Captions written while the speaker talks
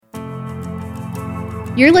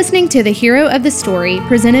You're listening to The Hero of the Story,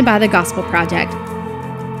 presented by the Gospel Project.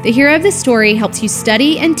 The Hero of the Story helps you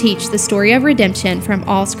study and teach the story of redemption from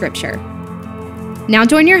all Scripture. Now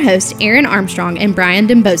join your hosts, Aaron Armstrong and Brian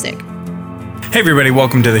Dembowczyk. Hey everybody,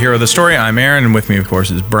 welcome to The Hero of the Story. I'm Aaron, and with me, of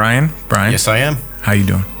course, is Brian. Brian? Yes, I am. How you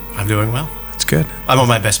doing? I'm doing well. That's good. I'm on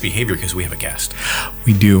my best behavior because we have a guest.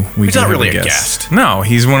 We do. He's not really a guest. No,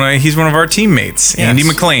 he's one of our teammates, Yes. Andy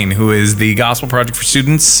McLean, who is the Gospel Project for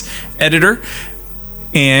Students editor,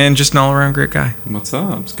 and just an all-around great guy. What's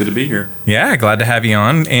up? It's good to be here. Yeah, glad to have you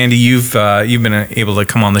on, Andy. You've been able to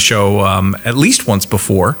come on the show at least once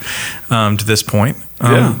before to this point.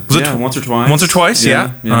 Once or twice. Once or twice,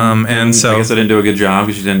 yeah. And so I guess I didn't do a good job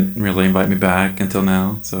because you didn't really invite me back until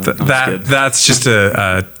now. So that's just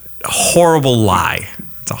a horrible lie.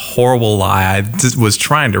 It's a horrible lie. I just was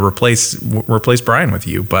trying to replace Brian with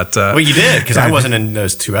you, but Well, you did, because I wasn't in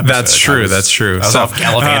those two episodes. That's true. I was off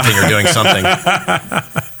gallivanting or doing something.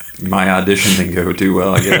 My audition didn't go too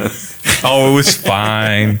well, I guess. Oh, it was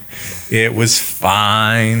fine. It was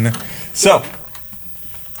fine. So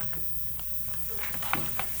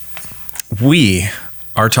we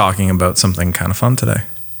are talking about something kind of fun today.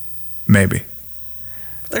 Maybe.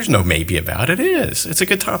 There's no maybe about it. It is. It's a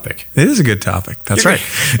good topic. It is a good topic. That's right.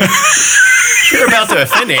 You're about to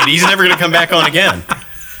offend Andy. He's never going to come back on again.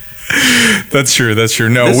 That's true.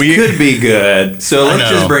 No, This could be good. So let's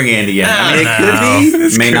just bring Andy in. I mean, it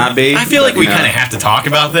could be, may not be. I feel like we kind of have to talk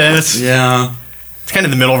about this. Yeah. It's kind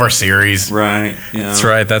of the middle of our series. Right. Yeah.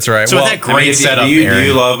 That's right. So with that great setup, do Aaron.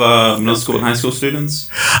 you love middle school and high school students?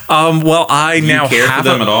 Well, I Do now you care have for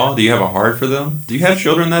them at all? Do you have a heart for them? Do you have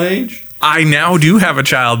children that age? I now do have a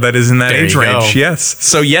child that is in that There age you range. go. Yes.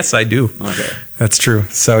 So yes, I do. Okay. That's true.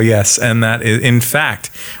 So yes, and that is, in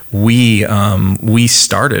fact, we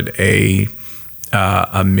started a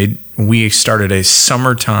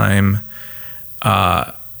summertime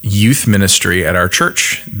youth ministry at our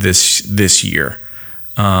church this year.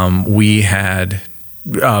 We had,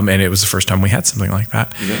 and it was the first time we had something like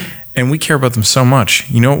that. Yeah. And we care about them so much.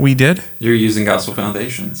 You know what we did? You're using Gospel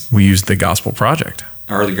Foundations. We used the Gospel Project.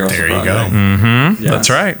 Or the Gospel There you Project. go. Mm-hmm. Yes.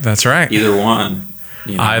 That's right. Either one.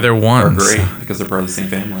 Either one. Are great because they're part of the same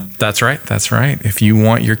family. That's right. If you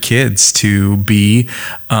want your kids to be,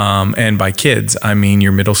 and by kids, I mean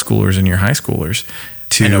your middle schoolers and your high schoolers.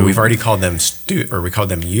 I know we've already called them we called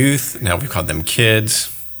them youth. Now we've called them kids.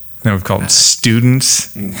 Now we've called them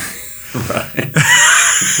students. Right.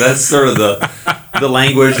 That's sort of the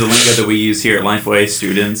language, the lingo that we use here at Lifeway,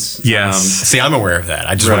 students. Yes. See, I'm aware of that.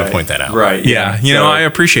 I just want to point that out. Right. Yeah. I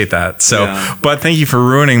appreciate that. So, Yeah. but thank you for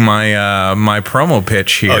ruining my my promo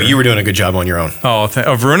pitch here. Oh, you were doing a good job on your own.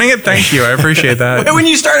 Of ruining it? Thank you. I appreciate that. When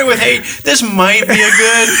you started with, hey, this might be a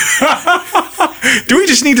good. Do we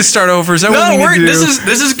just need to start over? Is that what we need to do?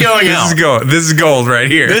 This is going out. This is gold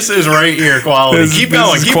right here. This is right here, quality. Keep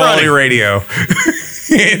going. This is Keep quality running. radio.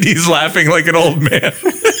 Andy's laughing like an old man.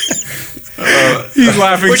 He's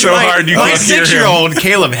laughing so hard you my can't hear him. 6-year-old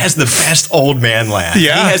Caleb has the best old man laugh.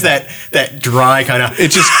 Yeah. He has that dry kind of.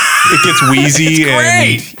 It gets wheezy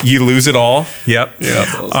and you lose it all. Yep.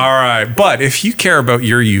 Awesome. All right. But if you care about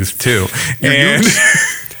your youth too,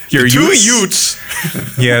 your Utes.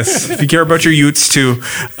 Yes, if you care about your youths too,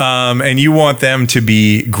 and you want them to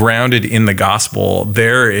be grounded in the gospel,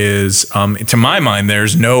 there is, to my mind,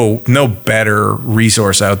 there's no better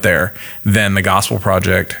resource out there than the Gospel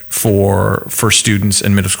Project for students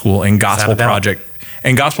in middle school, and Gospel Project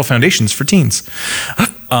and Gospel Foundations for teens.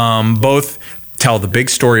 Both tell the big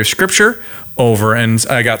story of Scripture over, and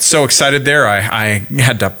I got so excited there, I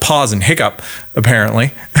had to pause and hiccup,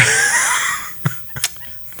 apparently.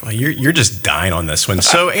 Well, you're just dying on this one.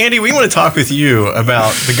 So, Andy, we want to talk with you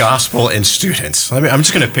about the gospel and students. I'm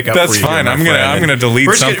just going to pick up. That's for you fine. Here, I'm gonna delete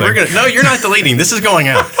something. No, you're not deleting. This is going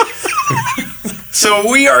out.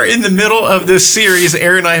 So we are in the middle of this series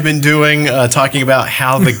Aaron and I have been doing, talking about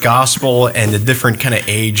how the gospel and the different kind of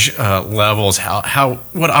age levels,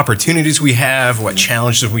 what opportunities we have, what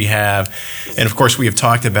challenges we have. And of course, we have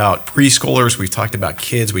talked about preschoolers, we've talked about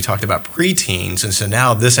kids, we talked about preteens. And so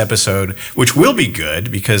now this episode, which will be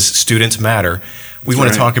good because students matter, we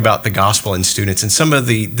want to talk about the gospel and students and some of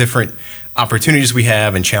the different opportunities we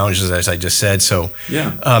have and challenges, as I just said. So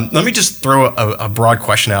let me just throw a broad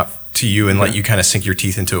question out to you and let you kind of sink your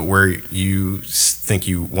teeth into it where you think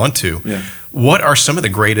you want to. Yeah. What are some of the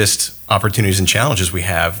greatest opportunities and challenges we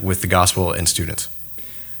have with the gospel and students?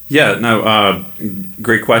 Yeah, no,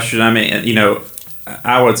 great question. I mean,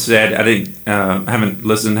 I would say I didn't haven't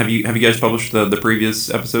listened. Have you guys published the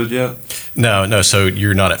previous episodes yet? No. So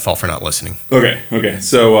you're not at fault for not listening. Okay.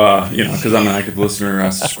 So because I'm an active listener, I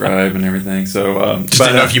subscribe and everything. So Just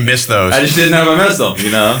didn't know if you missed those. I just didn't know if I missed them.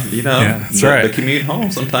 Yeah, that's right. The commute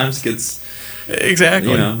home sometimes gets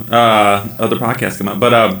exactly. Other podcasts come out,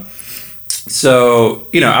 but so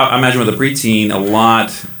I imagine with a preteen, a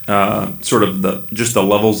lot sort of the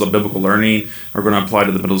levels of biblical learning are going to apply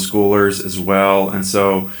to the middle schoolers as well, and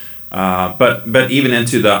so but even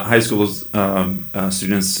into the high school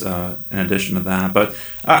students in addition to that. But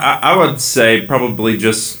I would say probably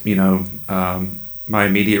just my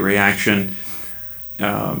immediate reaction.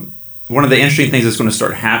 One of the interesting things that's going to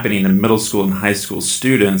start happening in middle school and high school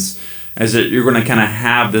students is that you're going to kind of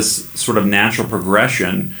have this sort of natural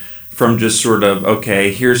progression from just sort of,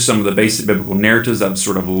 okay, here's some of the basic biblical narratives I've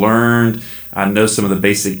sort of learned. I know some of the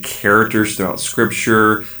basic characters throughout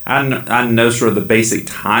Scripture. I know sort of the basic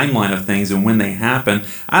timeline of things and when they happen.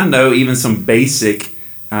 I know even some basic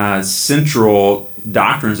central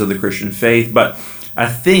doctrines of the Christian faith. But I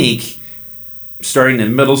think starting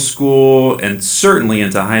in middle school and certainly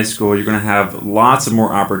into high school, you're going to have lots of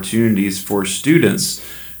more opportunities for students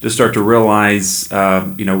to start to realize,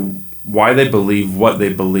 why they believe what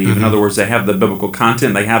they believe. Mm-hmm. In other words, they have the biblical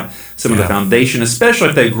content, they have some of the foundation, especially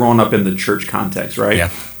if they've grown up in the church context, right? Yeah.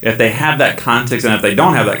 If they have that context, and if they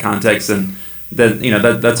don't have that context, then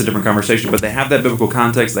that's a different conversation. But they have that biblical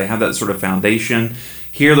context, they have that sort of foundation.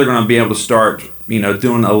 Here they're going to be able to start,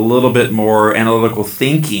 doing a little bit more analytical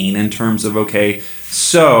thinking in terms of, okay,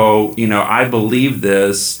 so, I believe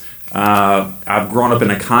this. I've grown up in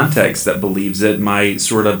a context that believes it. My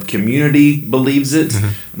sort of community believes it.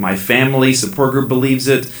 Mm-hmm. My family support group believes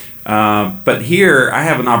it. But here I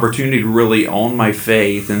have an opportunity to really own my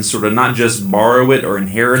faith and sort of not just borrow it or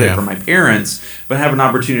inherit it from my parents, but have an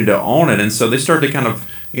opportunity to own it. And so they start to kind of,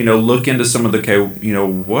 look into some of the,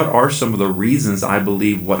 what are some of the reasons I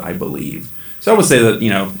believe what I believe? So I would say that,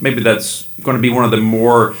 maybe that's going to be one of the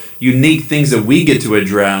more unique things that we get to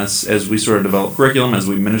address as we sort of develop curriculum, as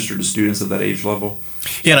we minister to students at that age level.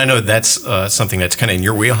 Yeah, and I know that's something that's kind of in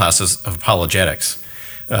your wheelhouse of apologetics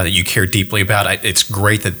that you care deeply about. It's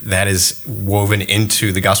great that is woven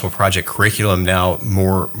into the Gospel Project curriculum now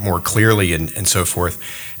more clearly and so forth.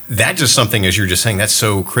 That's just something, as you're just saying, that's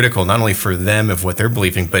so critical, not only for them of what they're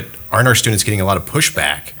believing, but aren't our students getting a lot of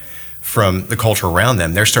pushback from the culture around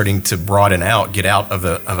them? They're starting to broaden out, get out of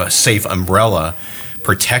a safe umbrella,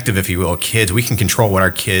 protective, if you will, kids. We can control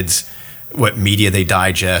what media they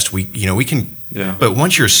digest. We can. Yeah. But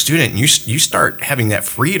once you're a student and you start having that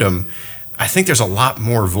freedom, I think there's a lot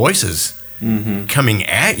more voices coming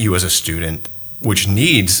at you as a student, which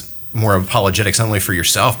needs more apologetics, not only for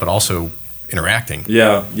yourself but also interacting.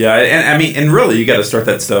 Yeah, and really, you got to start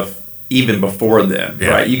that stuff even before then,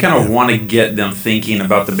 right? You kind of want to get them thinking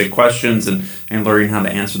about the big questions and learning how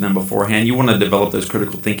to answer them beforehand. You want to develop those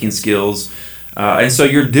critical thinking skills. And so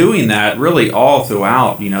you're doing that really all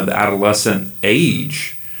throughout, the adolescent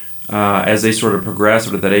age as they sort of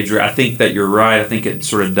progress at that age. I think that you're right. I think it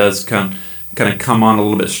sort of does kind of come on a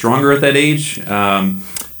little bit stronger at that age.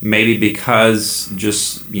 Maybe because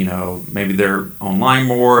just, maybe they're online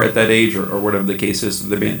more at that age or whatever the case is. So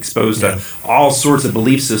they're being exposed to all sorts of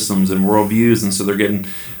belief systems and worldviews. And so they're getting,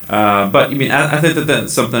 but I think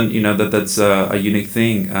that's something, that's a unique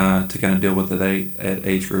thing to kind of deal with at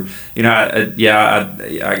age group. I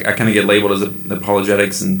kind of get labeled as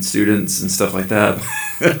apologetics and students and stuff like that.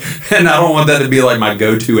 And I don't want that to be like my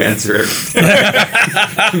go-to answer.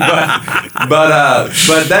 but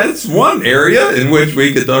that's one area in which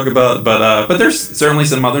we could talk about. But there's certainly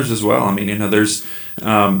some others as well. There's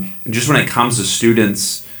just when it comes to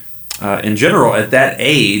students in general at that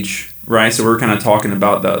age, right? So we're kind of talking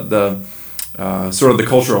about the sort of the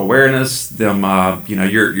cultural awareness. Them,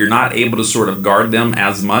 you're not able to sort of guard them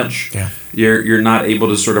as much. Yeah. You're not able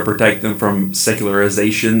to sort of protect them from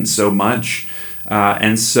secularization so much.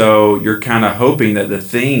 And so you're kind of hoping that the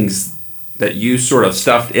things that you sort of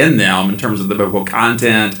stuffed in them in terms of the biblical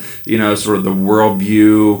content, sort of the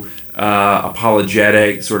worldview,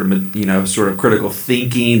 apologetic, sort of critical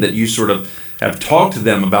thinking that you sort of have talked to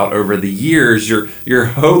them about over the years, you're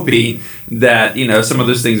hoping that some of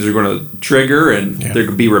those things are going to trigger and they're going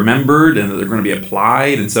to be remembered and they're going to be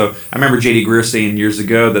applied. And so I remember J.D. Greear saying years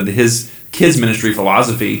ago that his kids' ministry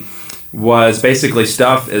philosophy was basically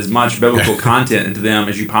stuff as much biblical content into them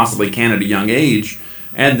as you possibly can at a young age.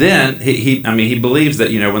 And then he believes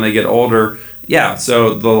that when they get older,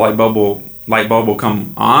 so the light bulb will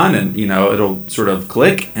come on and it'll sort of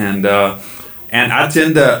click and I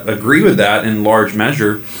tend to agree with that in large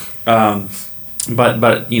measure. but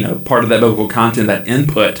part of that biblical content, that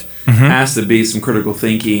input, has to be some critical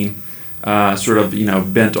thinking, sort of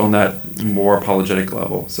bent on that more apologetic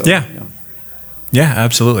level. So Yeah,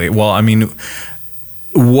 absolutely. Well, I mean,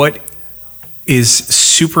 what is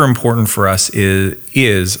super important for us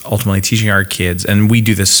is ultimately teaching our kids, and we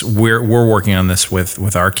do this. We're working on this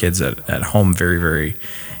with our kids at home very, very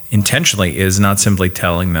intentionally. Is not simply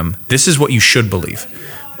telling them this is what you should believe,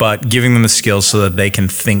 but giving them the skills so that they can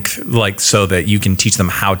think, so that you can teach them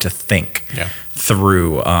how to think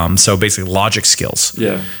through. So basically, logic skills.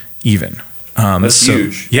 Yeah. Even. That's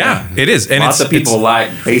huge. Yeah, it is. And lots of people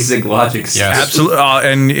like basic logic skills. Yes. Absolutely.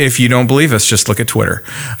 And if you don't believe us, just look at Twitter.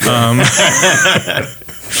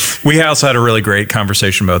 We also had a really great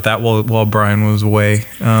conversation about that while Brian was away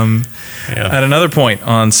at another point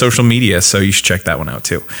on social media. So you should check that one out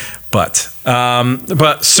too. But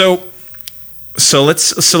let's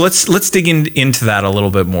dig into that a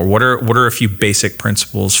little bit more. What are a few basic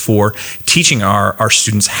principles for teaching our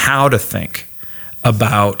students how to think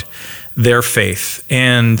about their faith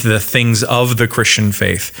and the things of the Christian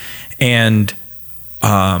faith, and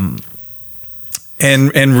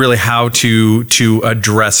really how to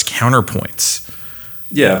address counterpoints?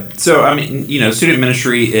 Yeah. So I mean, student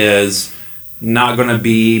ministry is not going to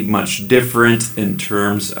be much different in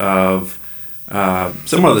terms of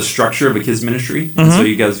somewhat of the structure of a kids ministry. And so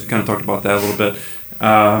you guys kind of talked about that a little bit.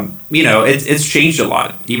 It's changed a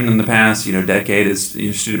lot, even in the past decade. Is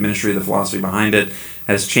student ministry, the philosophy behind it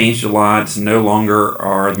has changed a lot. No longer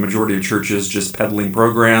are the majority of churches just peddling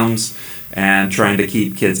programs and trying to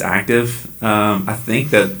keep kids active. I think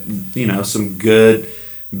that some good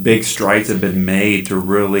big strides have been made to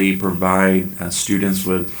really provide students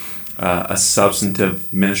with a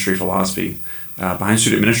substantive ministry philosophy behind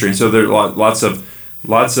student ministry, and so there are lots of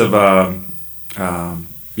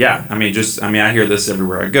I hear this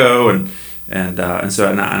everywhere I go, and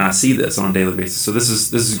I see this on a daily basis. So this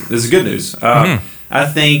is good news. I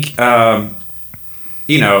think that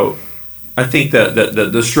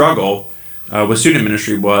the struggle with student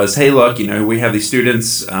ministry was, hey, look, we have these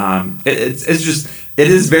students. It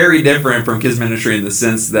is very different from kids ministry in the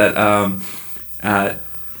sense that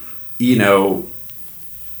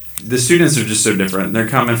the students are just so different. They're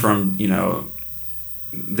coming from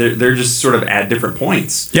they're just sort of at different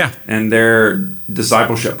points in their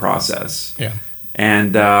discipleship process.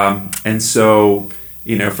 And so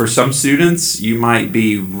for some students, you might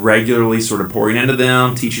be regularly sort of pouring into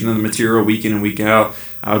them, teaching them the material week in and week out.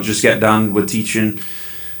 I'll just get done with teaching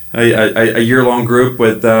a year-long group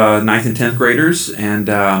with 9th and 10th graders, and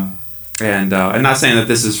I'm not saying that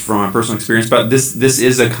this is from a personal experience, but this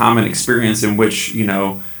is a common experience in which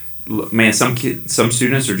some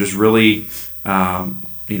students are just really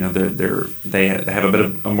they have a bit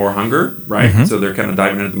of a more hunger, right? So they're kind of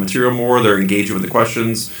diving into the material more. They're engaging with the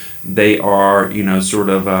questions. They are sort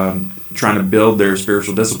of trying to build their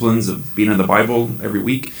spiritual disciplines of being in the Bible every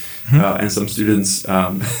week. And some students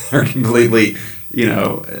are completely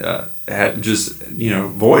void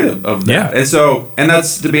of that. And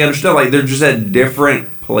that's to be understood. Like, they're just at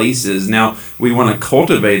different places. Now we want to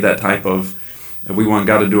cultivate that type of. We want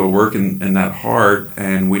God to do a work in that heart,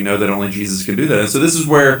 and we know that only Jesus can do that. And so this is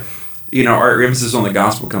where, our emphasis on the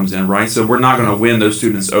gospel comes in, right? So we're not going to win those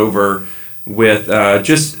students over with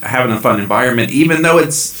just having a fun environment, even though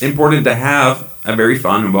it's important to have a very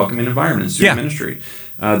fun and welcoming environment in student ministry.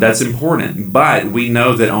 That's important. But we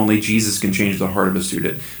know that only Jesus can change the heart of a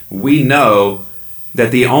student. We know that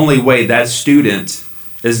the only way that student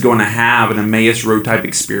is going to have an Emmaus Road type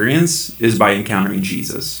experience is by encountering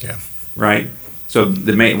Jesus. Right? So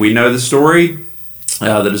we know the story.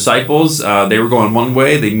 The disciples, they were going one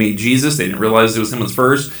way. They meet Jesus. They didn't realize it was him at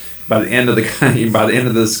first. By the end of the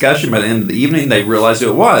discussion, by the end of the evening, they realized who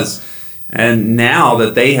it was. And now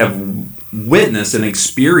that they have witnessed and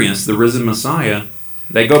experienced the risen Messiah,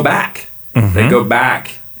 they go back. They go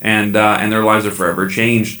back, and their lives are forever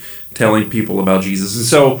changed, telling people about Jesus. And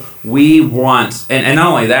so we want, and not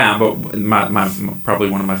only that, but my probably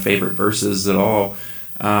one of my favorite verses at all.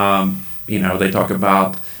 They talk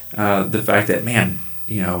about the fact that, man,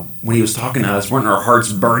 when he was talking to us, weren't our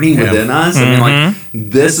hearts burning within us? I mean,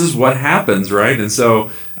 this is what happens, right? And so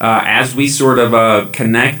as we sort of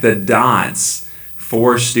connect the dots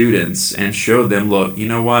for students and show them, look, you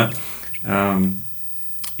know what,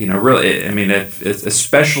 really, I mean, if it's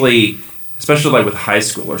especially like with high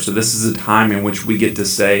schoolers. So this is a time in which we get to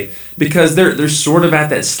say, because they're sort of at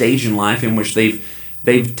that stage in life in which they've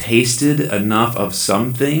tasted enough of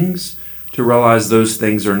some things to realize those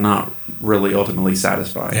things are not really ultimately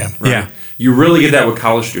satisfying. Right? You really get that with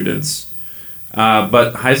college students.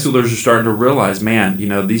 But high schoolers are starting to realize, man,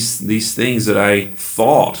 these things that I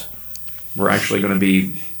thought were actually going to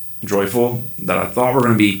be joyful, that I thought were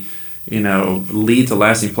going to be, lead to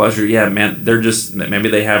lasting pleasure. Yeah, man, they're just, maybe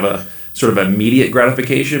they have a sort of immediate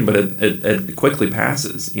gratification, but it quickly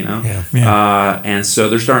passes, and so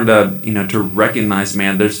they're starting to, to recognize,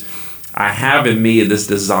 man, I have in me this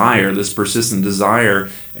desire, this persistent desire,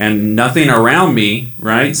 and nothing around me,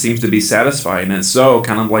 right, seems to be satisfied. And so,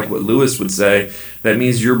 kind of like what Lewis would say, that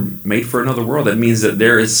means you're made for another world. That means that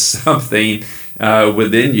there is something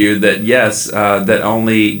within you that, yes, that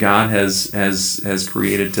only God has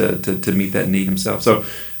created to meet that need Himself. So,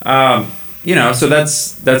 so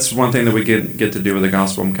that's one thing that we get to do with the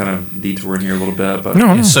gospel. I'm kind of detouring here a little bit, but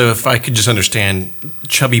no. So if I could just understand,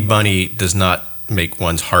 Chubby Bunny does not make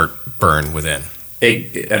one's heart burn within.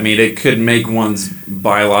 It could make one's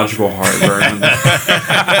biological heart burn.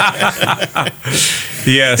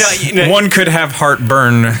 Yes, one could have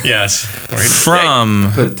heartburn. Yes, from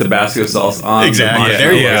put Tabasco sauce on. Exactly.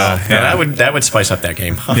 There you go. Yeah, that would spice up that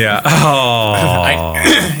game. Yeah. Oh.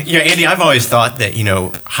 Andy, I've always thought that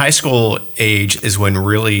high school age is when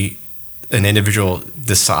really an individual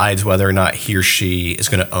decides whether or not he or she is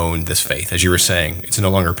going to own this faith. As you were saying, it's no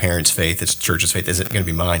longer parents' faith, it's church's faith. Is it going to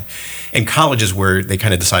be mine? And college is where they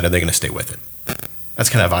kind of decide, are they going to stay with it? That's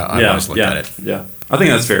kind of how I always looked at it. Yeah, I think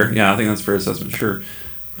that's fair. Yeah, I think that's a fair assessment, sure.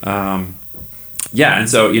 And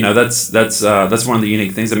so, that's one of the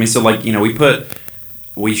unique things. I mean, so like,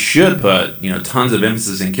 we should put, tons of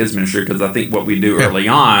emphasis in kids ministry, because I think what we do early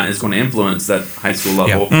on is going to influence that high school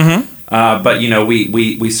level. Yeah. But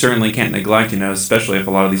we certainly can't neglect, especially if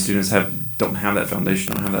a lot of these students don't have that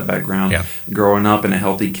foundation, don't have that background, growing up in a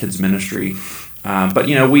healthy kids ministry. But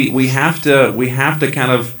we have to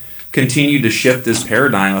kind of continue to shift this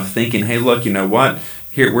paradigm of thinking, hey, look, you know what?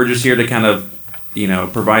 Here we're just here to kind of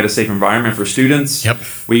provide a safe environment for students. Yep.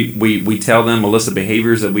 We tell them a list of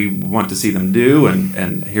behaviors that we want to see them do,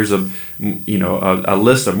 and here's a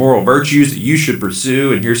list of moral virtues that you should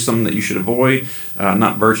pursue, and here's some that you should avoid.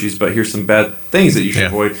 Not virtues, but here's some bad things that you should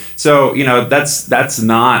avoid. So that's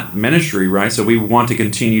not ministry, right? So we want to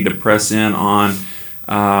continue to press in on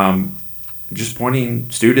just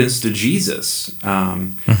pointing students to Jesus,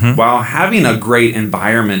 while having a great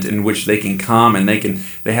environment in which they can come and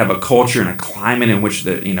they have a culture and a climate in which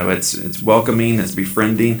it's welcoming, it's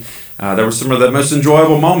befriending. There were some of the most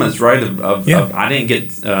enjoyable moments, right? I didn't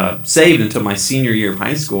get saved until my senior year of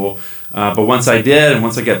high school, but once I did, and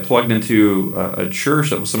once I got plugged into a church,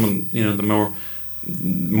 that was some of the more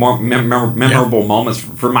memorable moments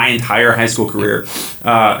for my entire high school career.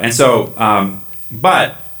 But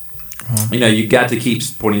you got to keep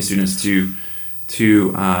pointing students to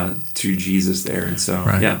Jesus there, and so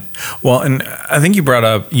Well, and I think you brought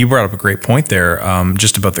up a great point there,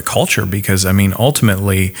 just about the culture, because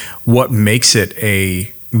ultimately, what makes it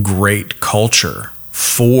a great culture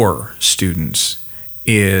for students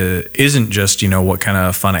isn't just what kind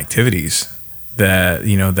of fun activities that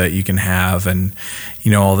that you can have, and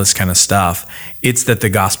all this kind of stuff. It's that the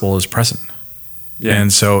gospel is present,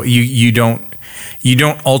 and so you don't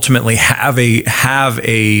ultimately have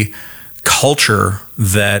a culture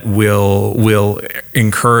that will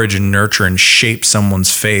encourage and nurture and shape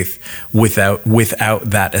someone's faith without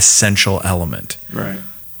that essential element. Right.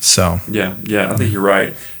 So I think you're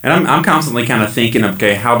right, and I'm constantly kind of thinking,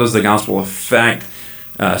 okay, how does the gospel affect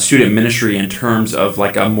student ministry in terms of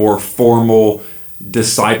like a more formal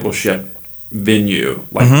discipleship venue,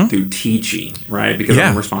 like through teaching, right? Because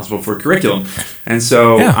I'm responsible for curriculum. And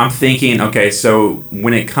so I'm thinking, okay, so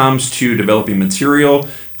when it comes to developing material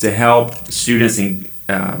to help students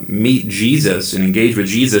meet Jesus and engage with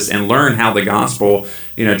Jesus and learn how the gospel,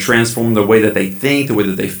 transform the way that they think, the way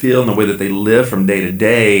that they feel, and the way that they live from day to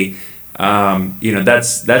day,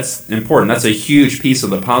 that's important. That's a huge piece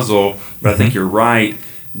of the puzzle, but I think you're right.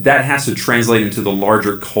 That has to translate into the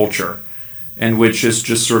larger culture, and which is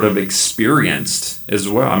just sort of experienced as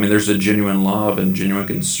well. I mean, there's a genuine love and genuine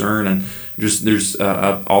concern, and there's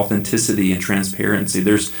authenticity and transparency.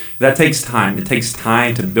 That takes time. It takes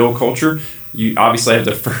time to build culture. You obviously have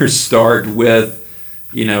to first start with,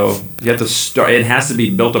 you have to start. It has to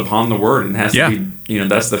be built upon the Word. It has to be,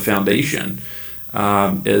 that's the foundation.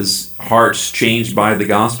 As hearts changed by the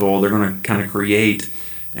gospel, they're going to kind of create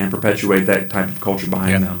and perpetuate that type of culture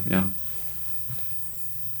behind them. Yeah.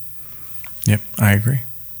 Yep, I agree.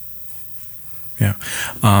 Yeah.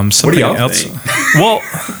 Something what do y'all else. Think?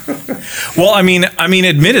 Well, I mean,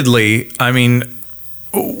 admittedly,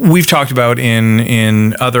 we've talked about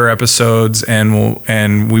in other episodes,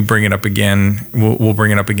 and we bring it up again. We'll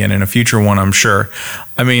bring it up again in a future one, I'm sure.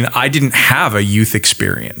 I mean, I didn't have a youth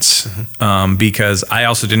experience because I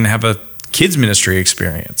also didn't have a kids ministry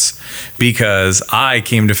experience because I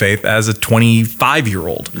came to faith as a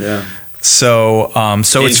 25-year-old. Yeah. So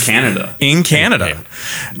it's Canada. In Canada.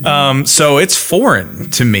 So it's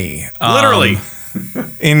foreign to me. Literally.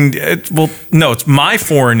 It's my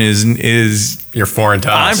foreign is You're foreign to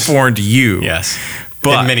us. I'm foreign to you. Yes.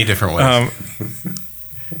 But in many different ways.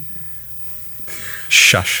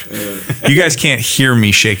 Shush. You guys can't hear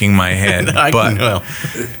me shaking my head, but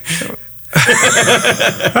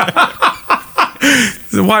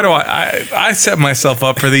why do I set myself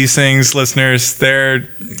up for these things, listeners? They're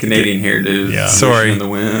Canadian hairdos. Yeah. Sorry. In the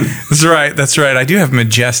wind. That's right. I do have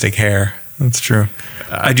majestic hair. That's true.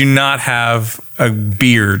 I do not have a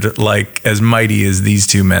beard like as mighty as these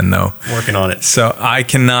two men, though. Working on it. So I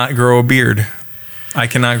cannot grow a beard. I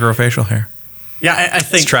cannot grow facial hair. Yeah, I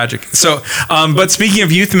think It's tragic. So, but speaking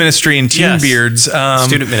of youth ministry and teen beards,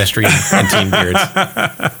 student ministry and teen beards.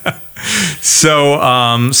 So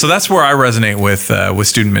that's where I resonate with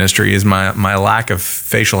student ministry is my lack of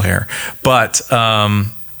facial hair. But I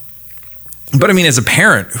mean, as a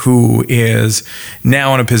parent who is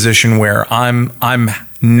now in a position where I'm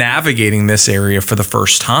navigating this area for the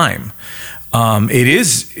first time, it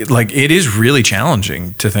is really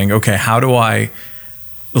challenging to think, okay, how do I?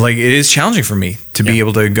 Like, it is challenging for me to be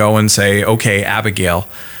able to go and say, okay, Abigail,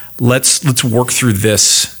 let's work through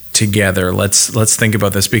this together. Let's think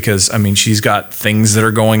about this, because I mean, she's got things that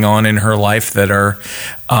are going on in her life that are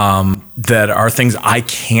things I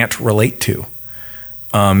can't relate to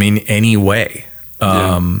in any way.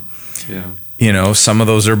 You know, some of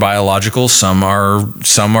those are biological, some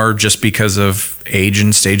are just because of age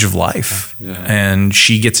and stage of life. Yeah. And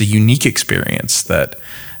she gets a unique experience that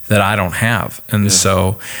I don't have. And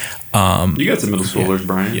so you got some middle schoolers,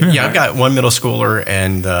 Brian. Yeah, I've got one middle schooler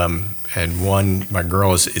and one, my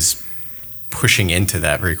girl is pushing into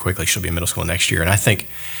that very quickly. She'll be in middle school next year. And I think,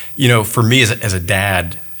 you know, for me as a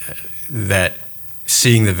dad, that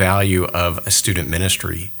seeing the value of a student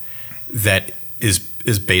ministry that is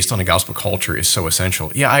based on a gospel culture is so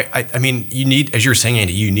essential. Yeah, I mean, you need, as you were saying,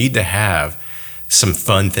 Andy, you need to have some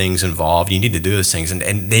fun things involved. You need to do those things, and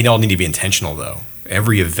they all need to be intentional, though.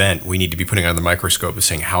 Every event, we need to be putting under the microscope and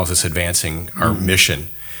saying, how is this advancing our mission?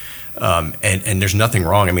 And there's nothing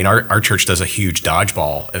wrong. I mean, our church does a huge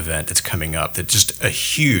dodgeball event that's coming up. That's just a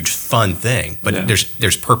huge fun thing, but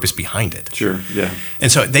there's purpose behind it. Sure, yeah.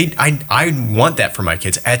 And so I want that for my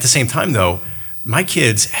kids. At the same time, though, my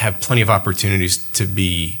kids have plenty of opportunities to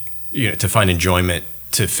be, to find enjoyment,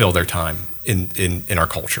 to fill their time in our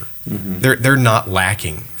culture. Mm-hmm. They're not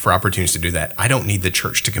lacking for opportunities to do that. I don't need the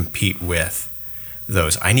church to compete with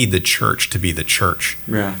those. I need the church to be the church.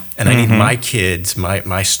 Yeah. And I need my kids,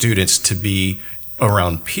 my students, to be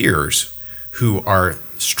around peers who are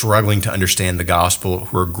struggling to understand the gospel,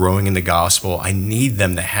 who are growing in the gospel. I need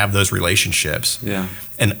them to have those relationships. Yeah.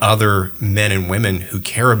 And other men and women who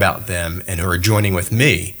care about them and who are joining with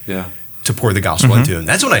me to pour the gospel into them.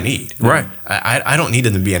 That's what I need. Right. I don't need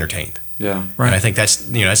them to be entertained. Yeah. Right. And I think that's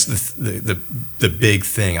the big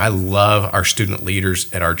thing. I love our student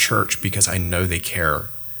leaders at our church because I know they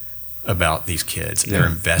care about these kids. They're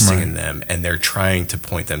investing in them, and they're trying to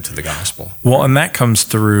point them to the gospel. Well, and that comes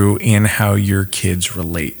through in how your kids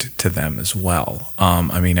relate to them as well.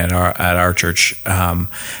 I mean, at our church,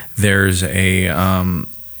 there's a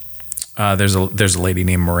lady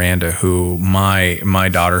named Miranda who my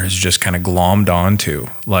daughter has just kind of glommed onto.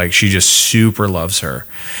 Like, she just super loves her.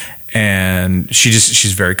 And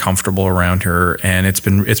she's very comfortable around her, and it's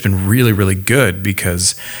been really, really good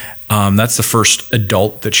because that's the first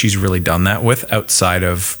adult that she's really done that with outside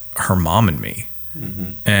of her mom and me.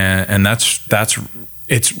 Mm-hmm. And that's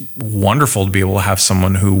it's wonderful to be able to have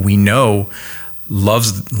someone who we know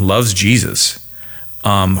loves Jesus,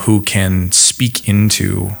 who can speak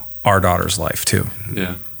into our daughter's life too.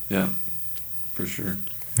 Yeah, for sure.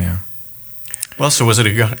 Yeah. Well, so was it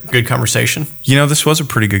a good conversation? This was a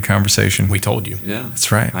pretty good conversation. We told you. Yeah.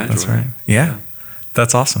 That's right. That's right. Yeah.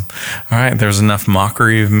 That's awesome. All right. There's enough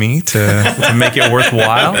mockery of me to make it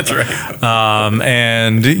worthwhile. That's right.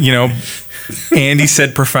 And, Andy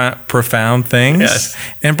said profound things. Yes.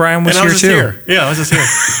 And Brian was here too. Here. Yeah, I was just here.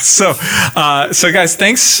 So guys,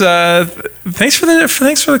 thanks for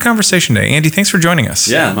the conversation today. Andy, thanks for joining us.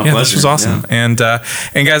 Yeah, my pleasure. This was awesome. Yeah.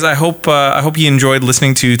 And guys, I hope you enjoyed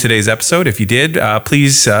listening to today's episode. If you did,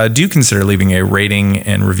 please do consider leaving a rating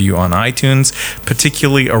and review on iTunes,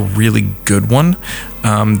 particularly a really good one.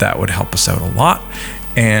 That would help us out a lot.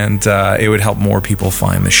 and it would help more people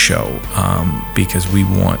find the show, because we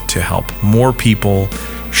want to help more people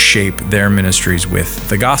shape their ministries with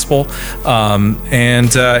the gospel.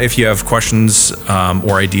 And if you have questions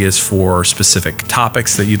or ideas for specific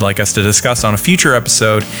topics that you'd like us to discuss on a future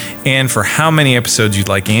episode, and for how many episodes you'd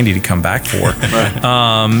like Andy to come back for,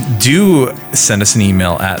 do send us an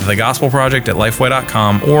email at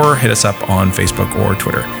thegospelproject@lifeway.com, or hit us up on Facebook or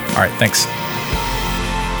Twitter. All right, thanks.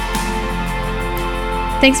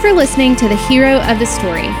 Thanks for listening to The Hero of the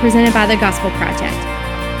Story, presented by the Gospel Project,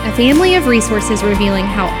 a family of resources revealing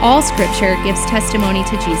how all Scripture gives testimony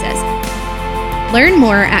to Jesus. Learn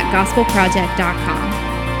more at gospelproject.com.